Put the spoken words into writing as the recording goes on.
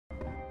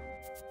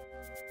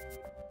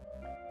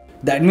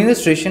The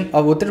administration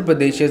of Uttar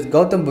Pradesh's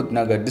Gautam Buddh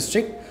Nagar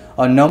district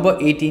on November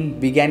 18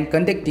 began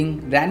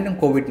conducting random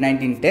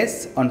COVID-19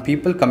 tests on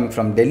people coming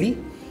from Delhi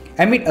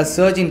amid a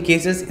surge in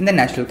cases in the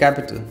national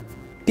capital.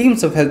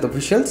 Teams of health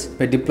officials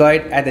were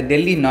deployed at the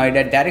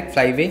Delhi-Noida direct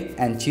flyway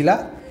and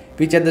Chila,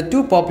 which are the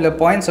two popular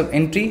points of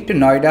entry to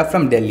Noida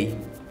from Delhi.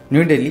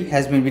 New Delhi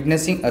has been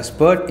witnessing a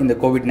spurt in the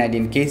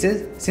COVID-19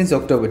 cases since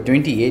October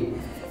 28,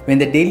 when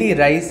the daily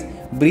rise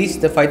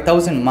breached the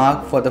 5,000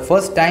 mark for the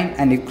first time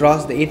and it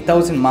crossed the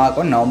 8,000 mark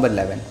on November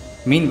 11.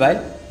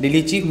 Meanwhile,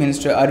 Delhi Chief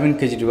Minister Arvind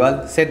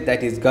Kejriwal said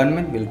that his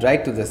government will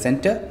write to the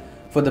centre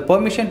for the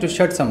permission to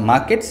shut some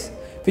markets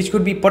which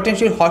could be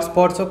potential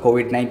hotspots of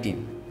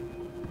COVID-19.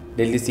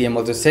 Delhi CM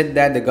also said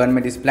that the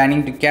government is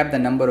planning to cap the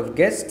number of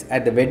guests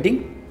at the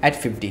wedding at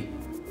 50.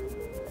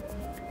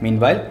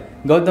 Meanwhile,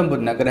 Gautam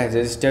Buddh Nagar has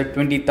registered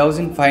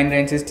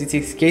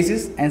 20,566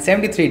 cases and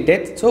 73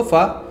 deaths so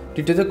far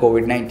due to the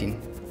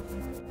COVID-19.